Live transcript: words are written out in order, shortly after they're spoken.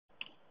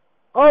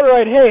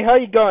Alright, hey, how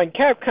you going?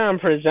 Capcom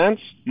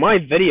presents my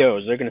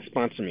videos. They're gonna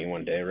sponsor me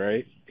one day,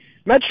 right?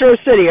 Metro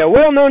City, a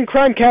well-known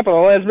crime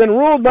capital, has been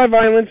ruled by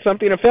violence,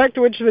 something a fact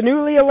to which the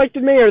newly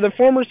elected mayor, the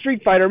former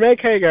Street Fighter,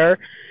 Mike Hagar.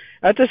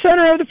 At the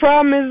center of the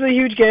problem is the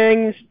huge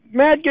gangs.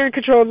 Mad Gear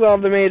controls all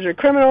of the major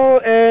criminal,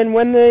 and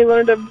when they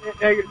learned of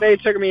they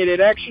took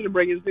immediate action to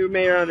bring his new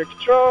mayor under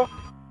control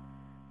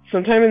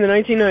sometime in the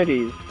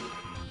 1990s.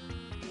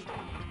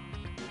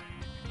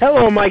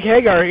 Hello, Mike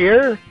Hagar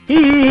here.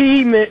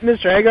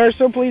 Mr. Hagar,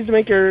 so pleased to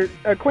make your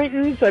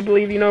acquaintance. I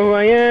believe you know who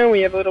I am.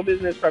 We have a little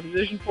business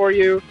proposition for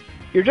you.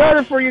 Your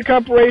daughter for your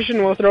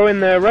corporation will throw in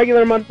the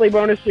regular monthly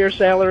bonus to your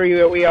salary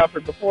that we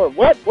offered before.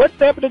 What? What's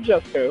happened to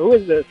Jessica? Who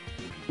is this?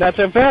 Not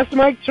so fast,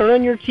 Mike. Turn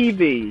on your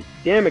TV.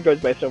 Damn, it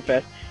goes by so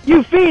fast.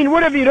 You fiend,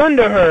 what have you done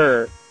to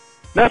her?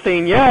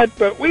 Nothing yet,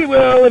 but we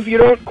will if you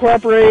don't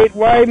cooperate.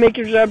 Why make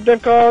your job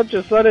difficult?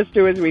 Just let us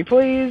do as we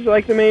please,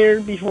 like the mayor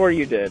before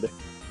you did.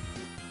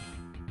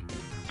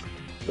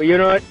 But you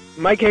know what?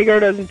 Mike Hagar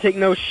doesn't take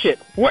no shit.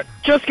 What?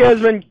 Jessica has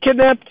been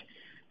kidnapped?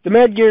 The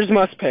Mad Gears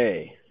must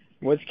pay.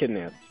 What's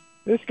kidnapped?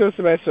 This goes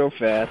by so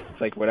fast.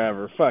 It's like,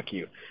 whatever. Fuck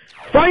you.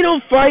 Final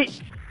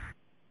Fight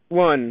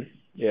 1.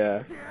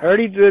 Yeah. I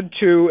already did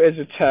 2 as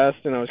a test,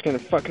 and I was kind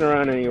of fucking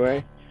around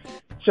anyway.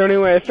 So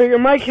anyway, I figure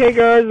Mike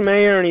Hagar is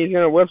mayor, and he's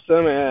gonna whip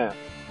some ass.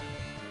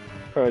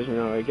 Because, you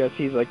know, I guess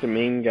he's like the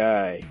main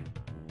guy.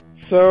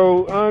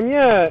 So,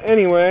 yeah,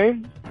 anyway.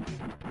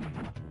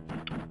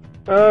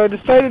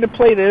 Decided to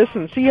play this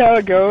and see how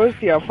it goes,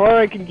 see how far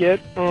I can get,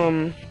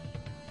 you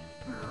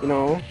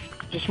know,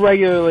 just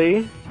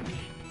regularly.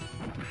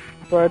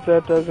 But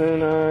that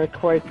doesn't,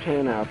 quite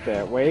pan out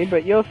that way,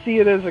 but you'll see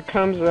it as it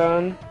comes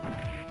on.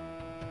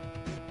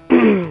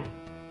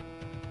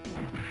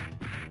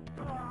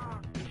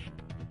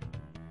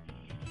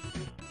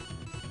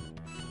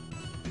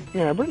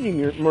 Yeah, Brittany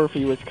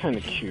Murphy was kind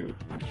of cute.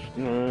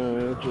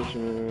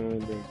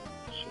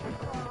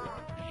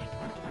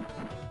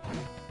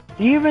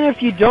 Even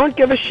if you don't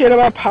give a shit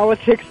about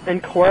politics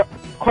and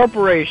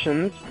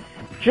corporations,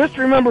 just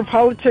remember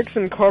politics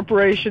and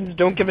corporations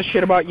don't give a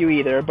shit about you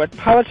either, but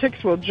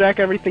politics will jack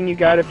everything you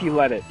got if you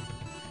let it.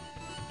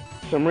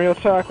 Some real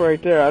talk right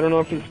there. I don't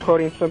know if he's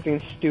quoting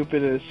something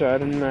stupid, so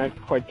I'm not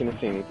quite gonna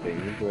say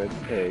anything, but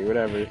hey,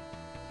 whatever.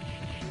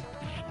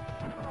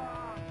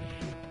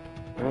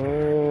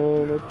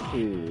 Let's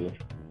see.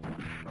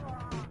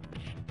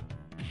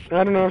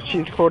 I don't know if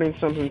she's quoting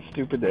something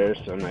stupid there,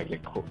 so I'm not gonna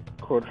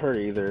quote her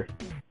either.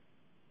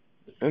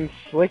 And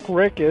Slick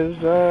Rick is,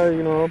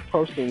 you know,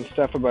 posting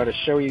stuff about a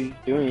show he's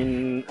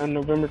doing on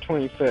November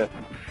 25th.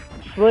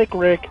 Slick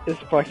Rick is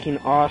fucking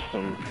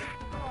awesome.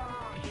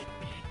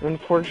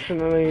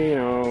 Unfortunately, you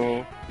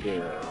know,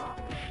 yeah,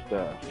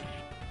 stuff.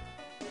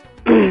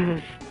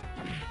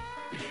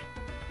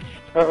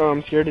 Uh-oh,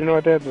 I'm scared to know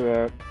what that's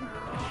about.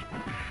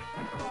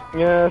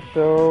 Yeah,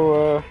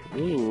 so,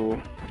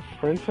 ooh,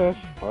 Princess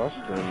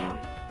Austin.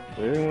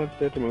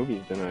 Everyone's at the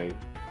movies tonight.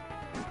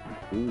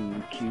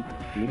 Ooh, cute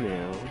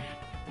female.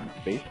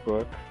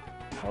 Facebook.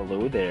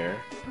 Hello there.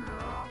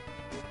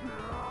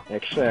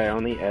 Actually, I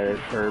only added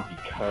her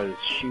because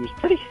she was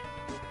pretty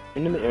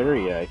in the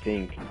area, I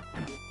think.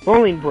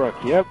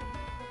 Bolingbrook, yep.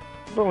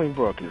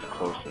 Bolingbrook is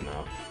close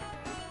enough.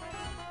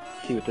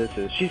 Let's see what this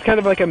is. She's kind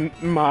of like a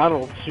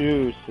model,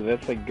 too, so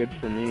that's, like, good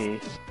for me.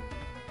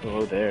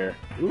 Hello there.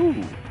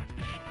 Ooh.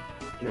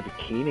 In a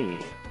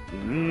bikini.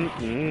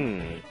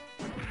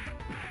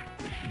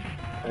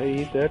 I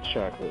eat that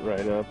chocolate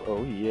right up.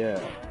 Oh, yeah.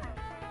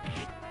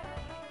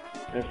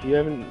 If you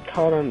haven't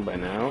caught on by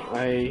now,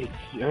 I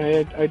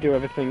do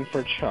have a thing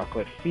for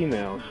chocolate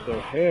females, so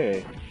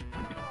hey.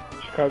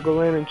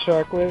 Chicagoland and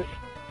chocolate,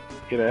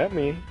 get at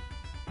me.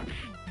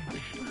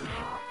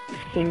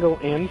 Single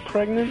and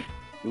pregnant?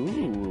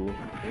 Ooh,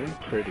 and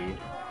pretty.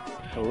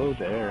 Hello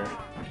there.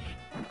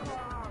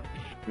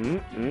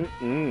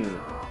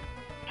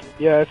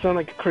 Yeah, I sound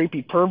like a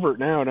creepy pervert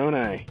now, don't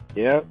I?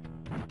 Yep.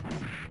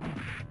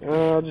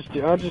 I'll just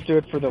do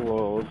it for the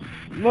lulz.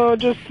 No,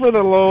 just for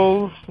the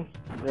lulz.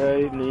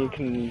 Right, and you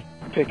can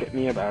pick at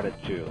me about it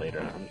too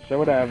later on. So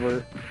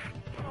whatever.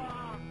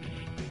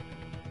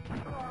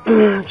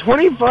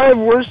 25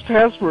 worst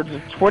passwords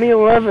of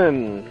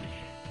 2011.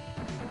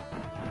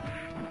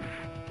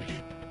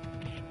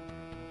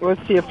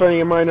 Let's see if any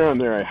of mine are on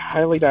there. I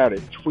highly doubt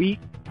it. Tweet.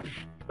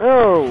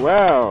 Oh,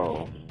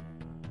 wow.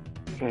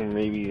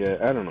 Maybe,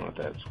 I don't know what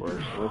that's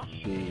worth. Let's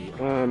see.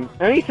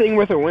 Anything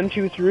with a 1,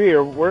 2, 3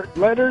 or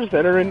letters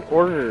that are in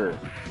order.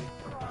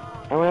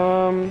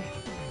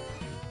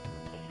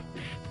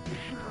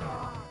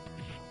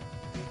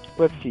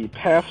 Let's see.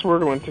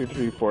 Password 1, 2,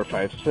 3, 4,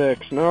 5,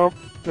 6. Nope.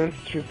 1,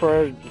 2, 3,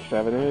 4,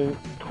 7, 8.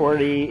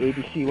 QWERTY,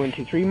 ABC 1,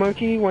 2, 3,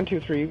 monkey 1, 2,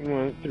 3,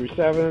 1 through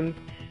 7.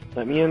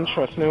 Let me in,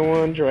 trust no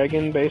one,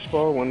 Dragon,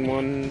 baseball, 1,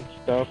 1,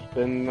 stuff,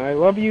 and I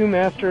love you,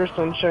 Master,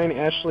 Sunshine,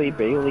 Ashley,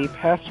 Bailey,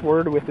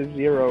 password with a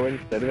 0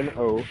 instead of an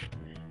O.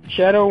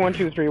 Shadow, 1,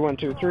 2, 3, 1,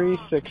 2, 3,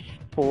 6,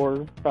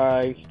 4,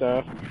 5,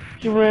 stuff.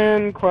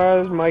 Superman,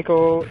 Quaz,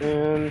 Michael,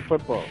 and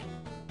football.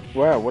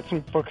 Wow, what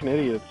some fucking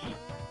idiots.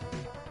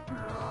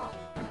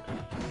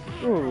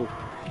 Ooh.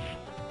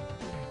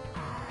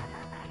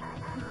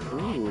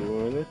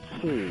 Ooh,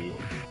 let's see.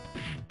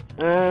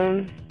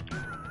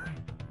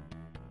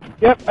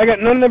 Yep, I got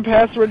none of the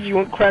passwords. You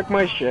won't crack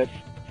my shit.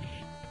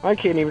 I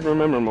can't even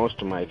remember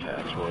most of my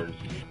passwords.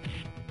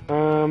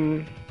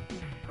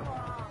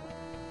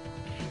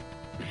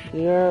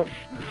 Yeah.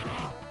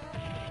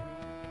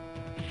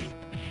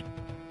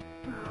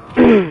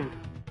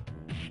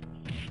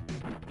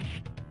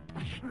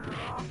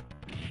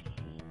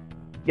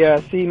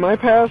 Yeah, see, my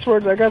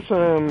passwords, I got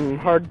some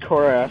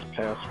hardcore-ass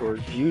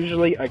passwords.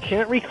 Usually, I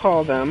can't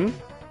recall them.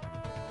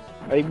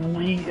 I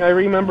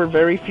remember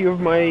very few of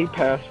my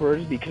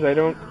passwords because I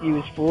don't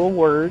use full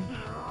words.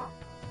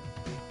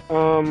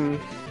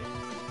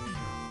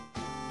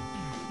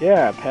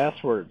 Yeah,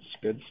 passwords.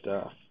 Good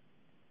stuff.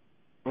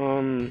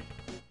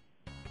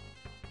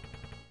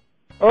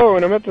 Oh,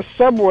 and I'm at the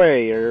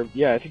subway,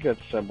 yeah, I think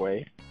that's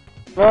Subway.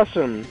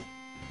 Awesome.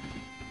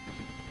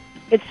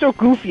 It's so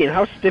goofy and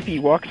how stiff he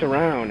walks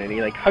around and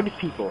he, like, hugs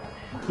people.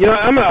 You know,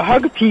 I'm gonna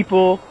hug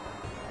people,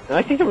 and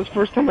I think that was the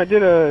first time I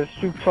did a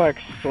suplex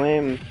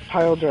slam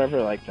pile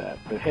driver like that.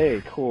 But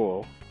hey,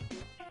 cool.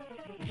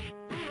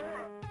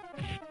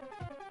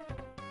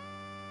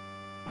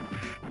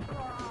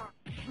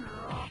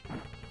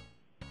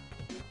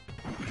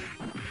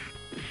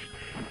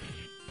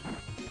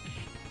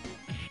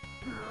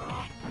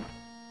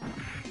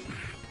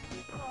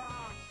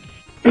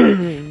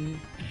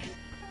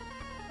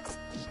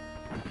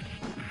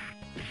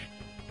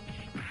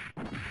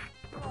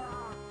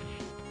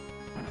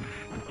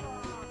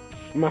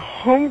 My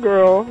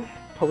homegirl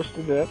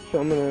posted that,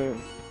 so I'm gonna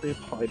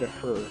reply to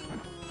her.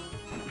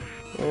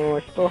 Oh,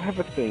 I still have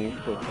a thing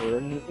for her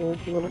in a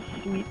little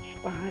sweet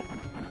spot.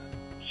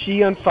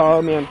 She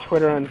unfollowed me on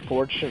Twitter,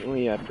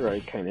 unfortunately, after I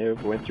kind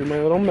of went through my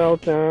little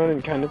meltdown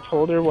and kind of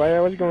told her why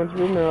I was going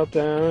through a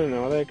meltdown and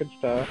all that good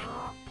stuff.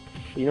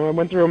 You know, I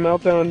went through a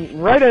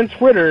meltdown right on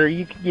Twitter.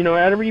 You know,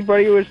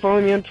 everybody who was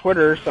following me on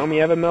Twitter saw me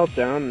have a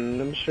meltdown,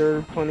 and I'm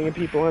sure plenty of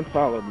people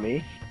unfollowed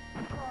me.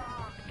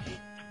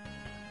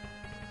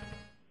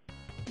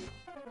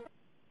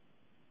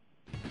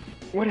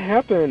 What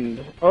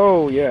happened?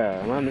 Oh,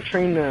 yeah, I'm on the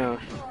train now.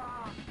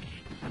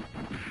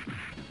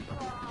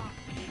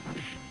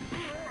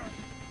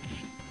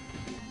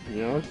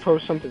 You know, let's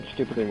post something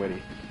stupid and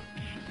witty.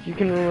 You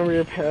can remember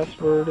your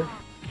password.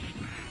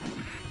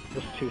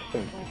 It's too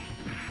simple.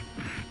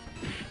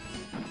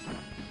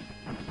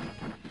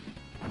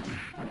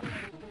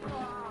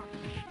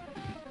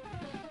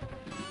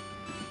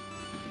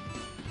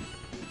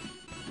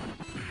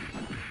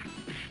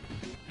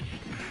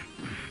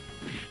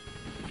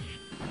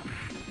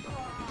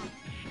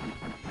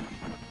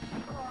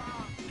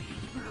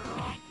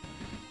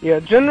 Yeah,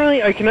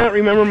 generally I cannot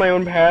remember my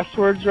own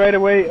passwords right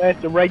away. I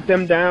have to write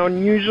them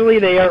down. Usually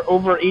they are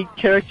over 8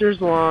 characters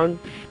long.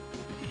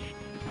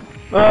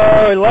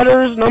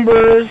 Letters,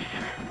 numbers,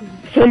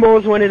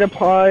 symbols when it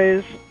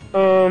applies.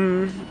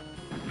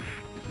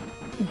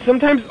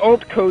 Sometimes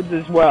alt codes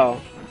as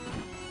well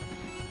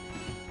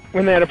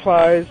when that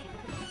applies.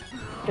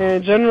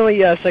 And generally,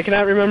 yes, I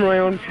cannot remember my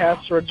own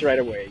passwords right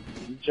away.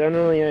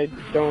 Generally, I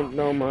don't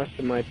know most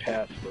of my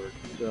passwords,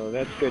 so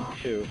that's good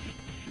too.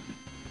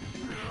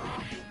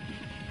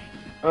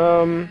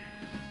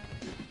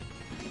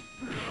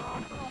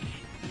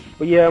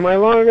 But yeah, my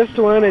longest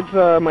one, it's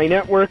my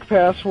network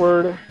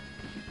password,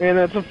 and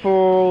that's a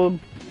full,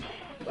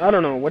 I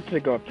don't know, what did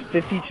it go up to,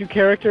 52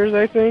 characters,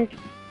 I think?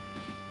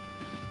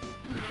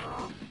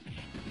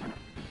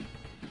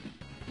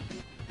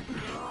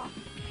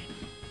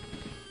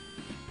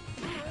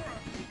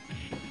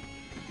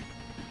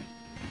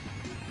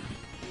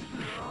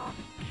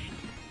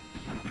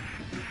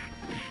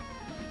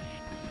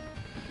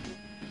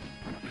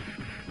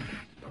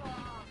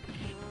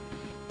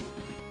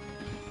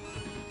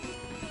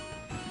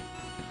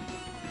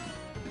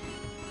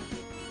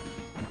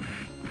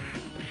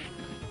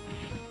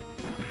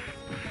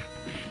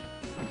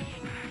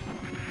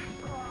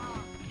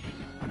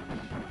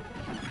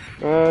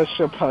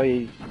 She'll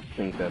probably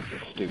think that's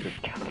a stupid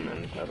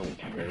comment. I don't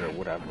care,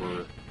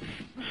 whatever.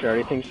 She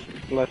already thinks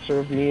lesser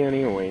of me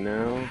anyway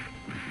now.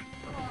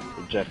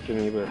 Rejected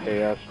me, but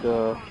hey, I'll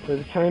still, for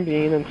the time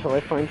being, until I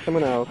find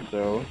someone else,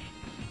 so...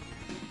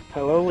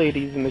 Hello,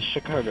 ladies in the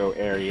Chicago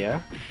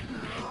area.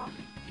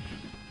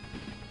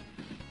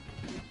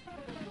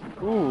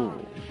 Ooh.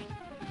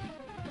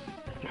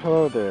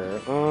 Hello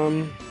there.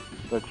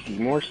 Let's see,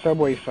 more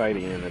subway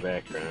fighting in the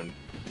background.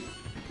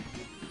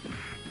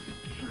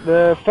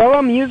 The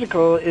fellow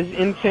musical is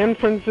in San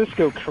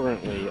Francisco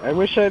currently. I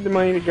wish I had the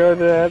money to go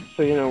to that,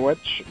 so, you know,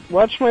 watch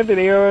my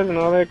videos and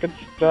all that good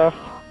stuff.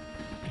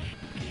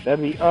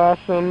 That'd be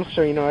awesome,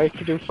 so, you know, I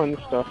could do fun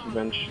stuff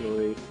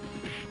eventually.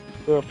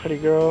 Little pretty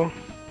girl.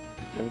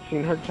 Haven't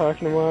seen her talk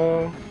in a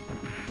while.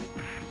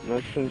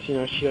 Not since, you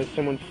know, she has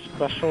someone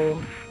special.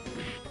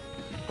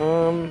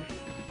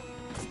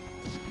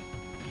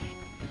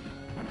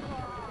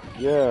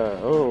 Yeah,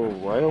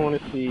 oh, I don't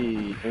want to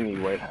see any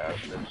White House.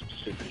 That's some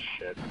stupid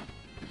shit.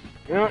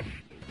 You know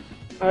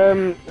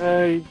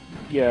what?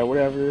 Yeah,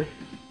 whatever.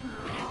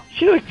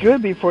 She looked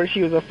good before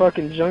she was a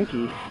fucking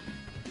junkie.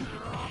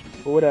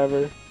 But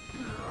whatever.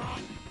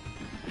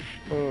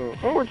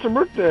 Oh, it's her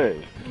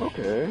birthday!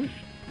 Okay.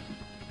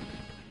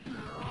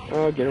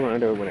 I'll get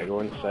around to it when I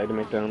go inside the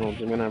McDonald's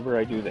and whenever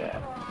I do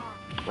that.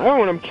 Oh,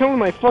 and I'm killing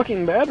my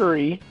fucking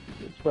battery!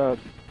 It's about...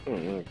 Oh,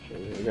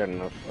 okay, I got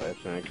enough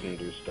last and I can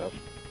do stuff.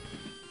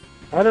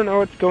 I don't know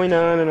what's going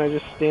on and I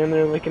just stand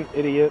there like an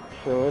idiot,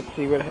 so let's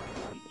see what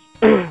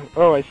happens.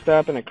 Oh, I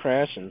stop and I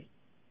crashing.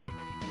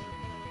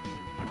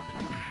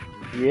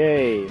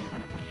 Yay.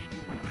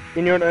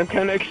 You know what, I'm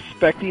kind of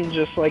expecting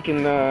just like in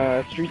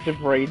Streets of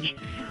Rage,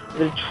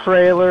 the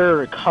trailer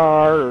or a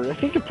car, or I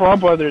think the Paul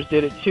Brothers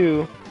did it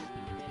too.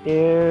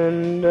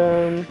 And,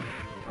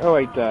 oh,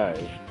 I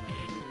died.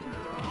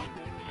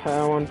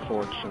 How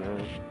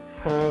unfortunate.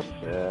 How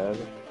sad.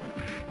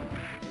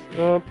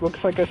 Oh,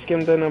 looks like I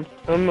skimmed and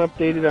I'm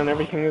updated on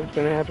everything that's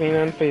been happening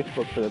on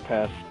Facebook for the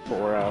past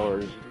 4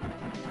 hours.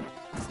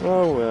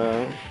 Oh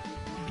well.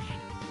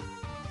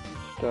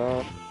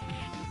 Stuff.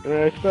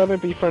 I still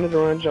haven't befriended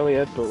her on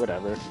Joliet, but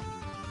whatever.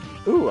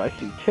 Ooh, I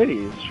see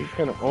titties. She's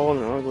kind of old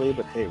and ugly,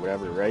 but hey,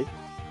 whatever, right?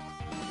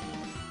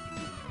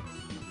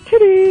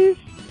 Titties!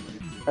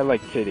 I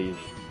like titties.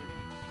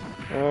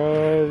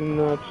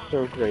 Not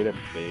so great at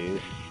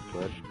face,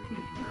 but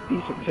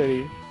decent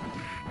titties.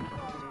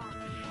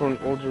 For an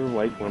older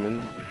white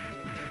woman.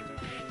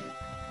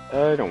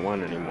 I don't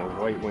want any more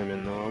white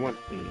women, though. I want...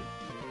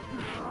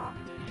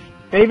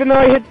 And even though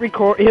I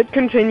hit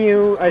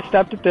continue, I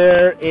stopped it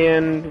there,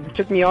 and it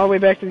took me all the way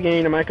back to the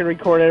game. I'm not going to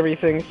record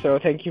everything, so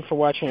thank you for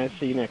watching, and I'll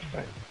see you next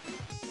time.